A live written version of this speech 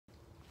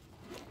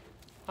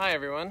Hi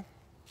everyone,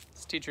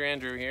 it's Teacher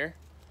Andrew here.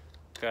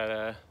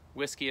 Got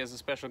whiskey as a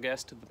special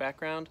guest in the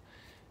background,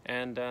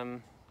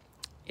 and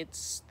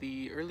it's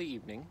the early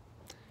evening,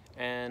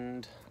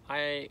 and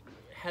I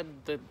had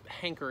the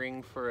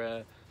hankering for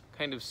a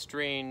kind of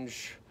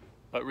strange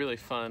but really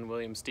fun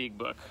William Steig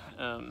book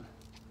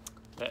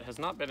that has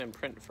not been in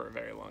print for a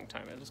very long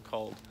time. It is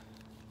called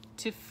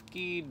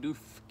Tiffky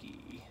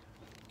Doofky.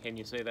 Can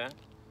you say that?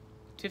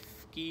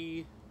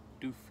 Tiffky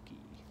Doofky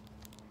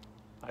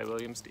by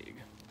William Steig.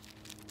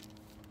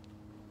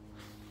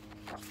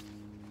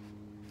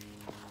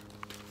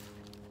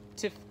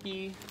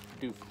 Tiffky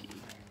Doofky.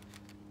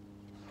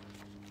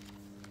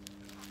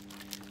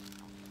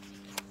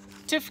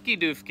 Tiffky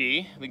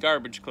Doofky, the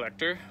garbage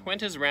collector, went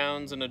his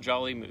rounds in a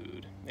jolly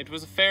mood. It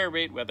was a fair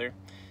rate weather.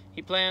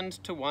 He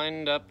planned to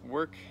wind up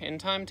work in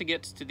time to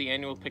get to the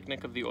annual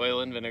picnic of the Oil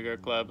and Vinegar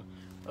Club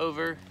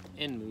over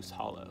in Moose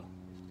Hollow.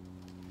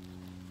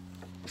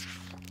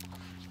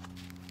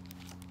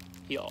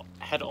 He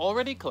had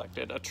already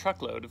collected a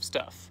truckload of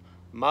stuff: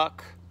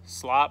 muck,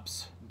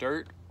 slops,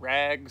 dirt,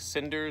 rags,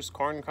 cinders,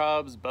 corn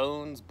cobs,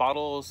 bones,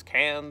 bottles,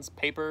 cans,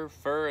 paper,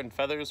 fur, and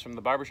feathers from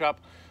the barbershop,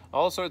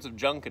 all sorts of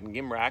junk and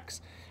gimracks,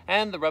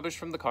 and the rubbish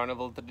from the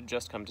carnival that had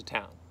just come to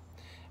town.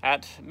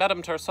 At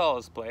Madame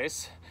Tarsal's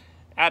place,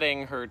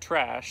 adding her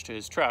trash to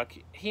his truck,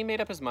 he made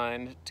up his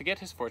mind to get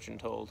his fortune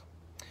told.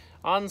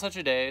 On such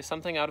a day,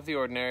 something out of the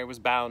ordinary was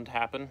bound to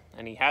happen,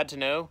 and he had to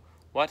know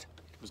what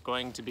it was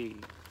going to be.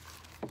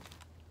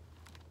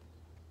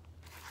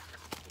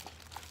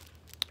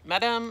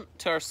 Madame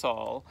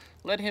Tarsal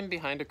led him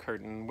behind a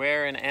curtain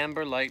where an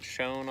amber light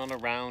shone on a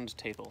round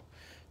table.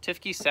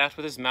 Tiffky sat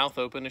with his mouth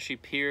open as she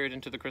peered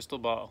into the crystal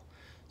ball.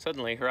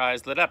 Suddenly her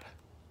eyes lit up.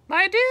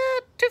 "My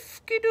dear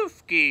Tiffky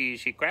Doofky,"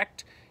 she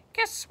cracked,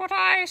 "guess what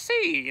I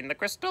see in the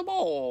crystal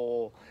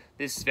ball?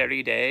 This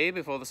very day,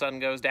 before the sun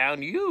goes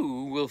down,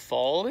 you will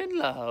fall in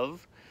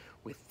love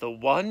with the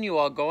one you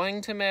are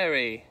going to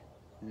marry.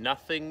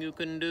 Nothing you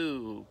can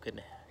do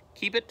can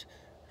keep it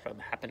from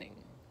happening."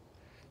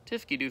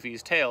 Tiffky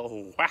Doofky's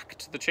tail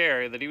whacked the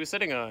chair that he was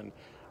sitting on.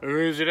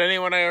 "Is it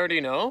anyone I already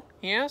know?"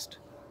 he asked.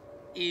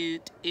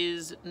 "It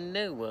is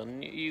no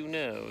one you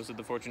know," said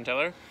the fortune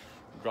teller,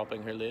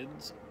 dropping her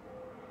lids.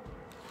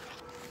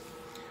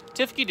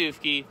 Tiffky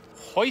Doofky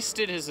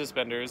hoisted his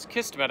suspenders,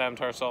 kissed Madame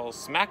Tarsal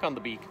smack on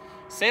the beak,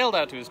 sailed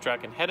out to his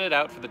truck, and headed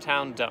out for the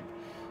town dump.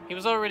 He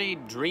was already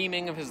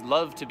dreaming of his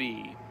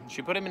love-to-be.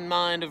 She put him in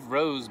mind of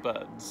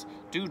rosebuds,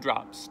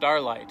 dewdrops,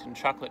 starlight, and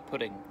chocolate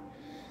pudding.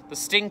 The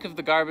stink of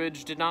the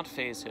garbage did not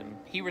faze him.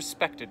 He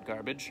respected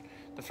garbage.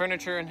 The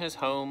furniture in his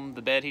home,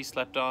 the bed he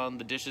slept on,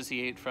 the dishes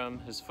he ate from,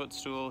 his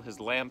footstool, his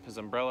lamp, his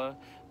umbrella,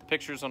 the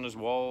pictures on his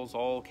walls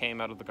all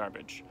came out of the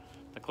garbage.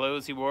 The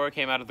clothes he wore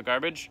came out of the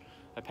garbage.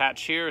 A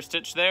patch here, a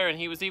stitch there, and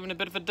he was even a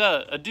bit of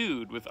a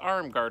dude with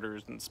arm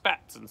garters and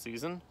spats in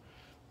season.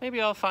 "Maybe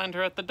I'll find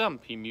her at the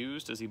dump," he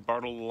mused as he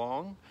bartled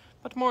along,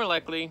 "but more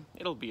likely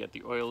it'll be at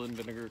the Oil and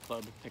Vinegar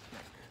Club picnic."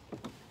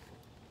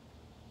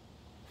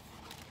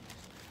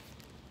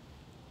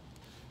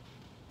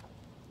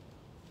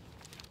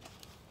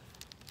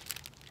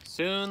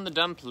 Soon the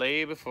dump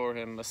lay before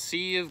him, a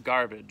sea of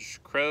garbage.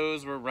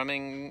 Crows were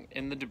rummaging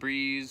in the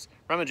debris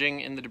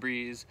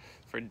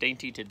for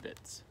dainty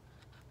tidbits.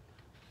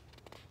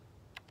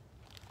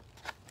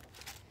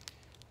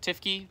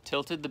 Tiffky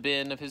tilted the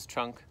bin of his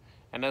trunk,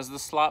 and as the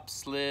slop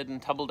slid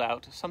and tumbled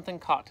out, something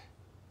caught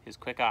his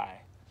quick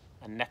eye.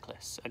 A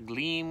necklace,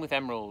 agleam with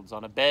emeralds,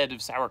 on a bed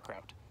of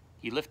sauerkraut.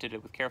 He lifted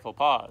it with careful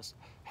paws.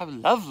 How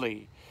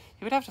lovely!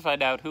 He would have to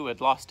find out who had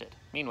lost it.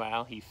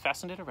 Meanwhile, he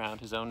fastened it around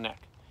his own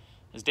neck.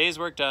 His day's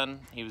work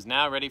done, he was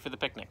now ready for the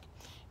picnic.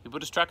 He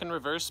put his truck in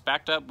reverse,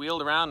 backed up,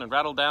 wheeled around, and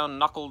rattled down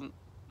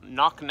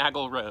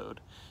Knocknaggle Road.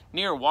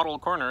 Near Wattle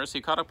Corners, he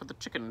caught up with the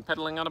chicken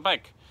pedaling on a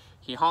bike.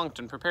 He honked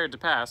and prepared to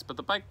pass, but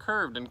the bike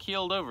curved and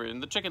keeled over,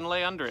 and the chicken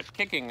lay under it,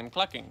 kicking and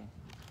clucking.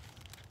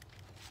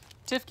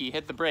 Tiffky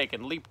hit the brake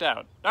and leaped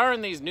out.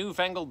 "Darn these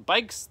newfangled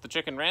bikes," the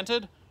chicken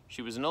ranted.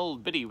 She was an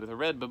old biddy with a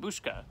red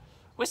babushka.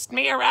 "Whisked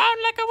me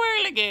around like a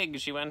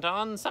whirligig," she went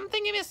on.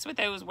 "Something amiss with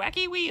those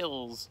wacky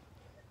wheels."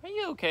 "Are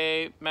you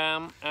okay,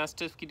 ma'am?" asked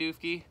Tiffky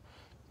Doofky.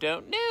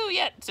 "Don't know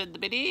yet," said the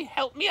biddy.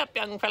 "Help me up,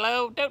 young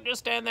fellow. Don't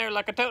just stand there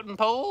like a totem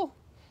pole."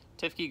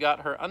 Tiffky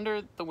got her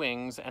under the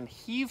wings and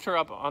heaved her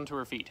up onto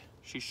her feet.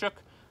 She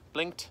shook,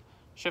 blinked,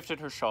 shifted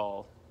her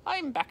shawl.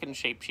 "I'm back in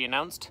shape," she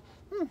announced.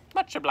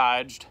 Much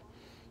obliged."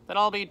 "Then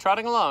I'll be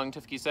trotting along,"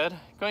 Tiffky said.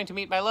 "Going to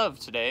meet my love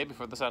today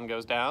before the sun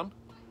goes down."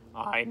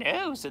 "I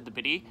know," said the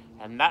biddy,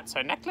 "and that's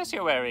her necklace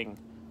you're wearing."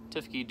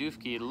 Tiffky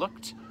Doofky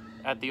looked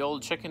at the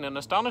old chicken in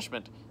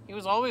astonishment. He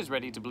was always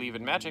ready to believe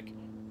in magic.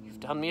 "You've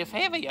done me a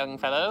favor, young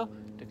fellow,"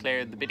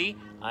 declared the biddy.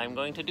 "I'm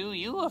going to do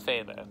you a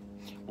favor.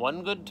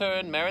 One good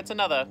turn merits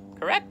another,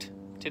 correct?"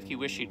 Tiffky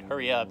wished she'd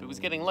hurry up. It was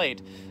getting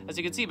late, as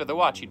you could see by the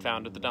watch he'd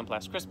found at the dump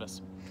last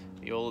Christmas.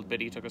 The old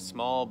biddy took a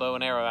small bow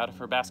and arrow out of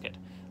her basket.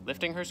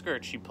 Lifting her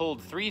skirt, she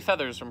pulled 3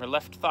 feathers from her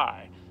left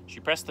thigh. She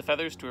pressed the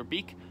feathers to her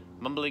beak,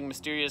 mumbling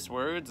mysterious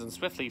words, and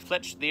swiftly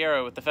fletched the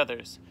arrow with the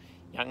feathers.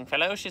 Young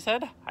fellow, she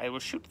said, I will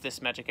shoot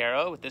this magic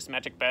arrow with this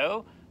magic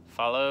bow.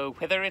 Follow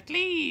whither it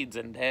leads,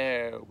 and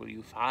there will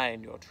you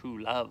find your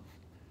true love.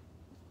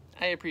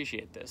 I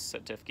appreciate this,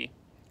 said Tiffky.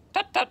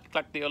 Tut, tut,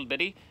 clucked the old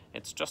biddy.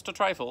 It's just a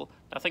trifle,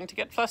 nothing to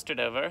get flustered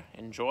over.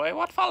 Enjoy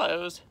what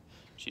follows.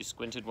 She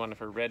squinted one of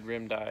her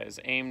red-rimmed eyes,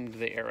 aimed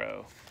the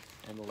arrow,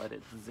 and let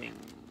it zing.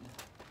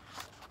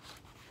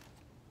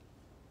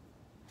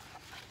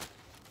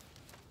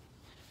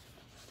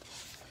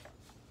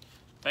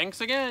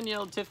 Thanks again,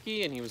 yelled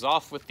Tiffky, and he was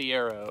off with the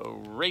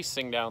arrow,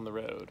 racing down the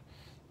road.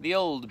 The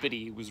old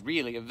biddy was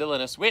really a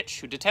villainous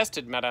witch who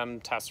detested Madame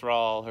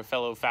Tasserall, her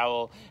fellow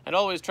fowl, and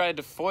always tried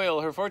to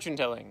foil her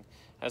fortune-telling.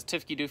 As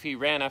Tiffky Doofky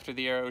ran after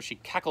the arrow, she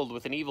cackled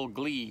with an evil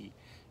glee.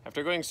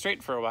 After going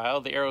straight for a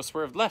while, the arrow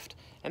swerved left,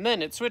 and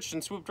then it switched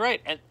and swooped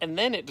right, and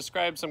then it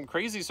described some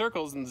crazy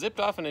circles and zipped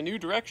off in a new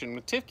direction,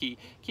 with Tiffky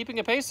keeping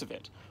a pace of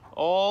it.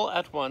 All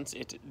at once,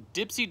 it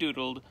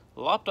dipsy-doodled,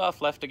 lopped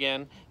off left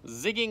again,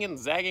 zigging and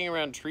zagging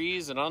around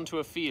trees and onto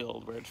a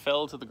field where it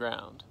fell to the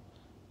ground.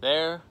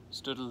 There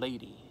stood a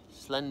lady,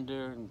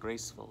 slender and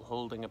graceful,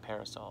 holding a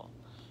parasol.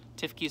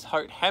 Tiffky's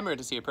heart hammered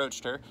as he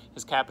approached her,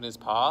 his cap in his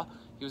paw.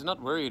 He was not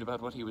worried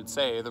about what he would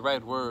say. The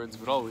right words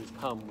would always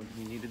come when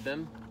he needed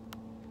them.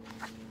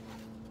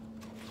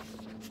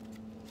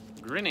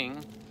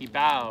 Grinning, he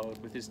bowed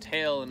with his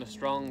tail in a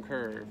strong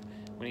curve.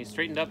 When he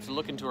straightened up to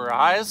look into her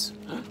eyes,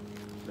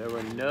 there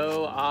were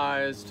no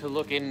eyes to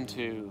look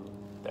into.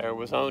 There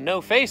was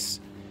no face,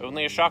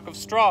 only a shock of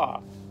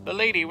straw. The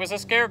lady was a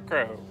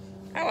scarecrow.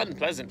 How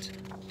unpleasant.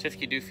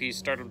 Tiffky Doofky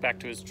startled back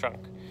to his trunk.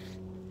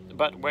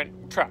 But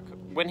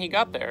when he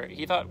got there,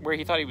 where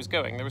he thought he was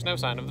going, there was no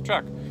sign of the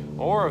truck,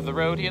 or of the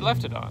road he had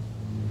left it on.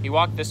 He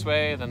walked this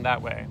way, then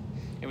that way.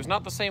 It was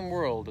not the same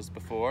world as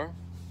before.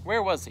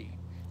 Where was he?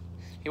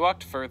 He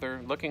walked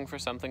further, looking for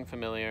something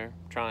familiar,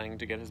 trying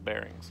to get his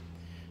bearings.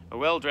 A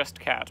well-dressed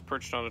cat,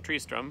 perched on a tree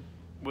stump,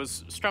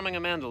 was strumming a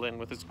mandolin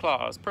with his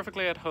claws,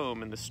 perfectly at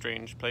home in this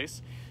strange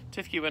place.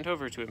 Tiffky went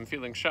over to him,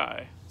 feeling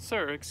shy.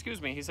 Sir,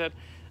 excuse me, he said.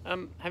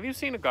 Have you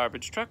seen a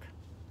garbage truck?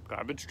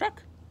 Garbage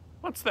truck?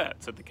 What's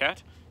that? Said the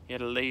cat. He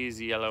had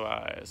lazy yellow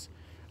eyes.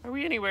 Are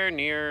we anywhere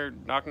near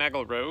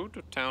Knocknaggle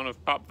Road, town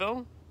of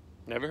Popville?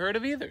 Never heard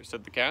of either,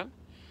 said the cat.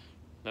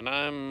 Then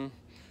I'm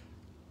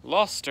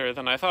loster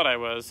than I thought I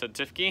was, said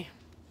Tiffky.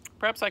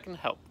 Perhaps I can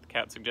help, the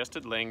cat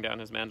suggested, laying down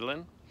his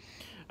mandolin.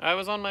 I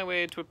was on my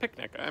way to a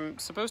picnic. I'm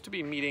supposed to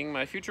be meeting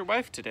my future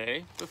wife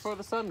today, before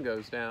the sun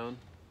goes down.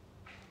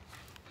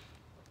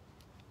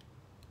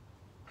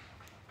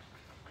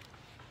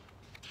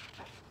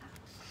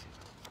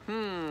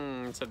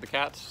 Said the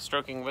cat,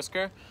 stroking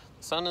Whisker.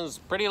 The sun is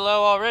pretty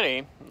low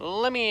already.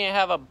 Let me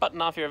have a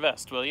button off your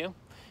vest, will you?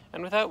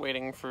 And without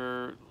waiting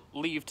for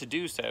leave to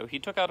do so, he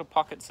took out a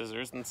pocket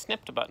scissors and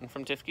snipped a button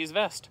from Tiffky's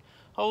vest.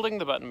 Holding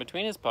the button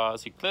between his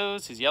paws, he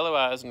closed his yellow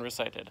eyes and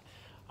recited,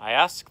 I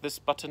ask this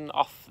button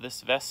off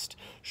this vest.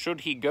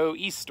 Should he go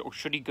east or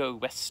should he go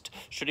west?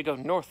 Should he go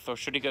north or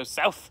should he go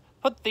south?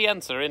 Put the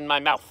answer in my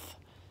mouth.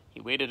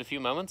 He waited a few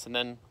moments and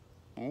then,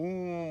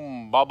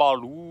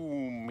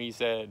 Baba-loom, he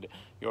said.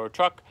 Your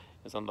truck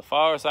is on the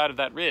far side of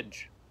that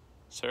ridge.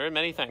 Sir,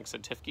 many thanks,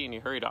 said Tiffky, and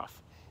he hurried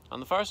off. On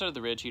the far side of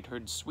the ridge, he'd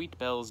heard sweet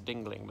bells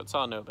dingling, but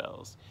saw no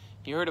bells.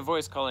 He heard a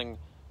voice calling,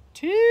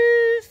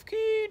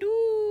 Tiffky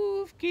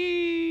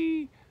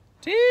Doofky!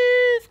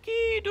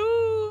 Tiffky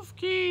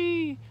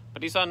Doofky!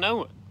 But he saw no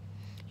one.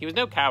 He was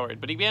no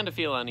coward, but he began to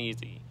feel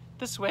uneasy.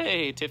 This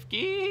way,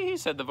 Tiffky,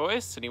 said the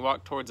voice, and he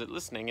walked towards it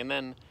listening, and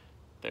then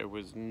there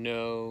was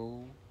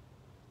no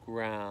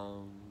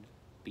ground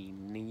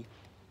beneath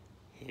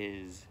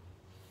his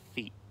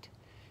feet.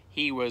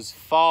 He was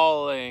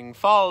falling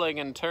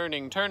and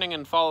turning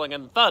and falling,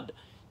 and thud!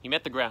 He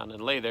met the ground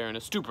and lay there in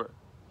a stupor.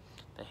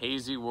 The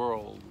hazy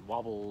world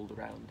wobbled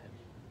around him.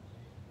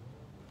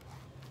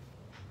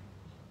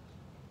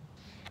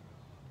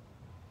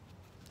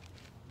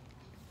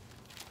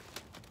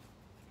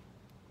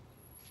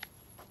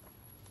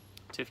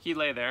 Tiffky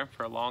lay there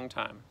for a long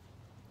time.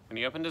 When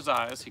he opened his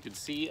eyes, he could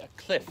see the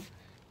cliff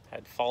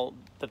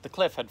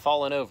had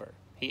fallen over.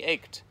 He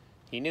ached.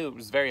 He knew it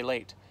was very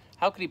late.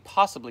 How could he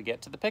possibly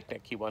get to the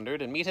picnic, he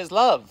wondered, and meet his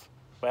love?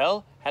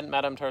 Well, hadn't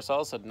Madame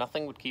Tasserall said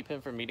nothing would keep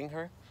him from meeting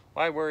her?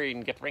 Why worry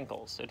and get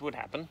wrinkles? It would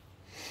happen.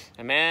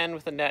 A man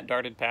with a net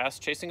darted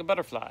past, chasing a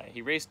butterfly.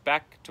 He raced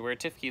back to where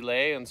Tiffky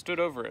lay and stood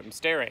over him,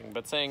 staring,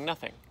 but saying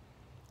nothing.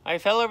 I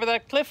fell over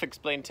that cliff,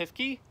 explained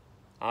Tiffky.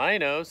 I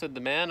know, said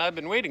the man. I've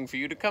been waiting for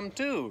you to come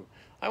too.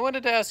 I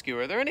wanted to ask you,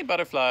 are there any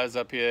butterflies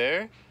up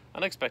here?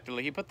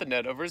 Unexpectedly, he put the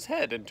net over his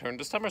head and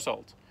turned a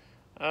somersault.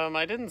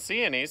 I didn't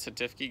see any, said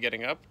Tiffky,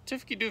 getting up.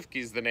 Tiffky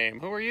Doofky's the name.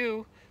 Who are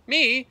you?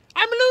 Me?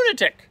 I'm a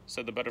lunatic,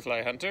 said the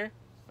butterfly hunter.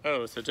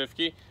 Oh, said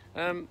Tiffky.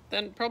 Then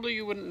probably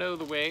you wouldn't know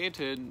the way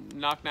to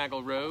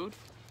Knocknaggle Road.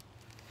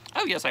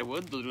 Oh, yes, I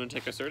would, the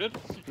lunatic asserted.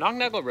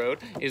 Knocknaggle Road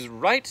is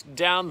right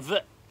down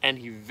the... And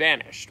he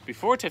vanished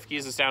before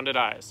Tiffky's astounded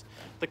eyes.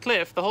 The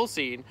cliff, the whole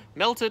scene,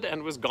 melted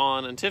and was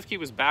gone, and Tiffky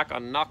was back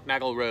on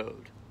Knocknaggle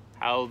Road.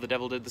 How the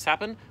devil did this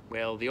happen?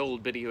 Well, the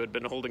old biddy who had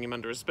been holding him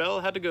under a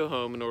spell had to go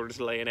home in order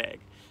to lay an egg.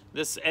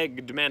 This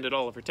egg demanded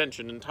all of her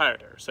attention and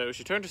tired her, so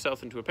she turned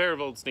herself into a pair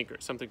of old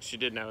sneakers, something she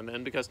did now and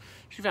then because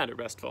she found it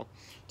restful.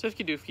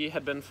 Tiffky Doofky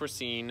had been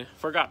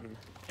forgotten,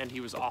 and he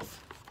was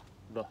off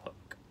the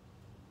hook.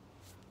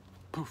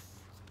 Poof.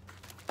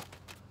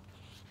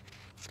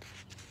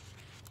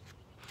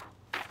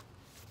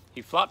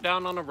 He flopped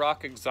down on a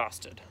rock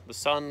exhausted. The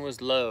sun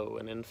was low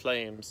and in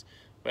flames.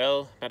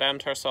 Well, Madame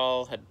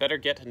Tarsal had better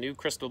get a new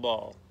crystal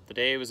ball. The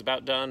day was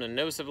about done, and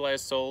no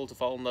civilized soul to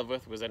fall in love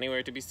with was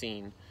anywhere to be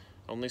seen.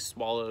 Only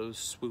swallows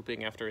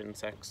swooping after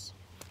insects.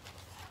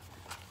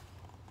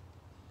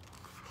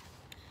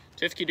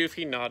 Tiffky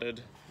Doofky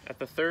nodded. At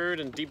the third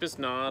and deepest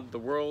nod, the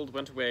world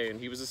went away, and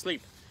he was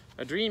asleep.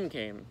 A dream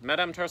came.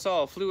 Madame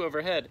Tarsal flew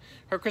overhead,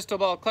 her crystal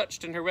ball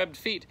clutched in her webbed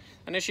feet,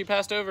 and as she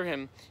passed over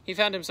him, he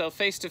found himself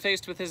face to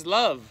face with his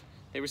love.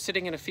 They were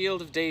sitting in a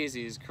field of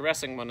daisies,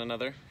 caressing one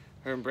another.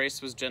 Her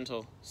embrace was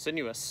gentle,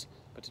 sinuous,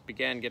 but it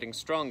began getting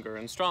stronger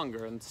and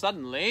stronger, and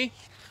suddenly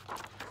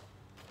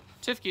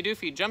Tiffky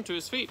Doofky jumped to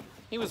his feet.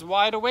 He was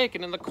wide awake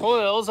and in the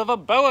coils of a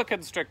boa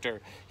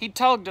constrictor. He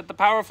tugged at the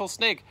powerful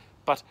snake,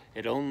 but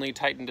it only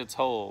tightened its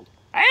hold.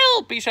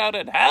 "Help!" he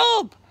shouted.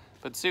 "Help!"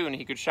 But soon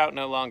he could shout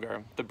no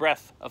longer. The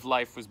breath of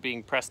life was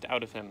being pressed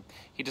out of him.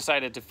 He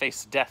decided to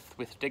face death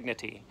with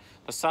dignity.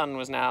 The sun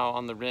was now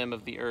on the rim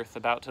of the earth,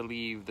 about to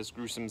leave this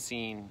gruesome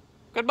scene.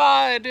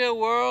 "Goodbye, dear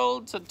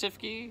world," said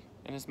Tiffky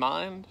in his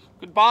mind.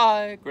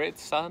 "Goodbye, great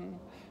sun,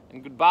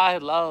 and goodbye,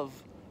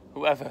 love,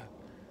 whoever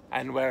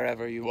and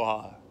wherever you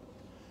are."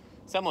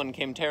 Someone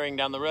came tearing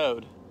down the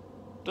road.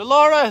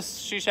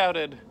 "Dolores!" she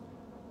shouted.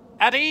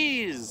 "At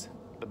ease!"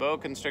 The boa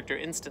constrictor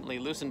instantly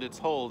loosened its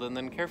hold and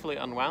then carefully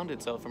unwound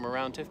itself from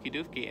around Tiffky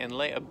Doofky and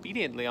lay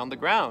obediently on the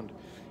ground.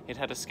 It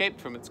had escaped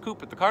from its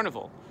coop at the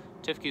carnival.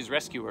 Tiffky's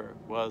rescuer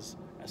was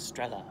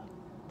Estrella,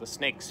 the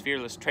snake's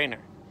fearless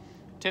trainer.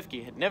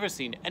 Tiffky had never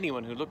seen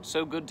anyone who looked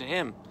so good to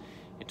him.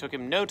 It took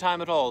him no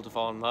time at all to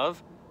fall in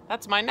love.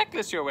 "That's my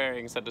necklace you're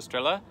wearing," said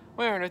Estrella.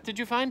 "Where on earth did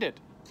you find it?"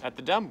 "At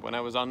the dump when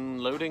I was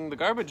unloading the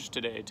garbage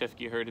today,"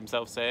 Tiffky heard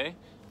himself say.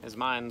 His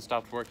mind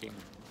stopped working.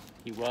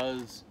 He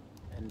was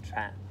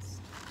entranced.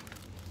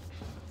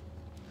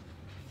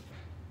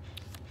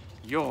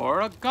 "You're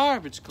a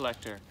garbage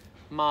collector.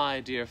 My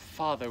dear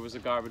father was a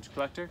garbage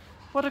collector.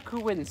 What a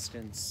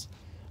coincidence."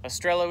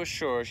 Estrella was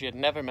sure she had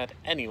never met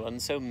anyone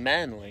so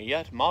manly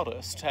yet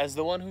modest as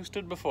the one who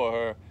stood before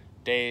her,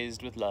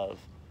 dazed with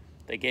love.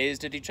 They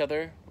gazed at each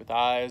other with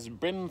eyes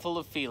brimful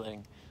of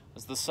feeling.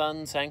 As the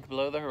sun sank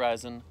below the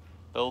horizon,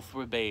 both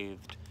were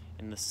bathed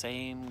in the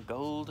same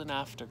golden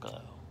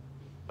afterglow.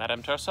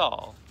 Madame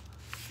Tarsal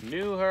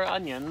knew her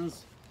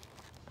onions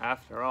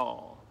after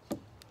all.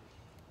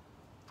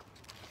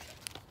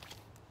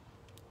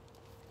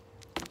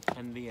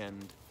 And the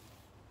end.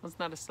 Wasn't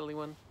that a silly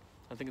one?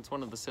 I think it's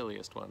one of the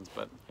silliest ones,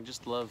 but I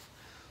just love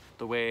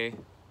the way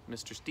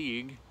Mr.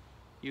 Steig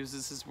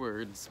uses his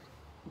words.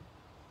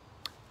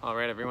 All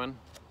right, everyone.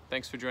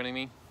 Thanks for joining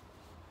me.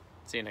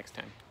 See you next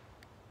time.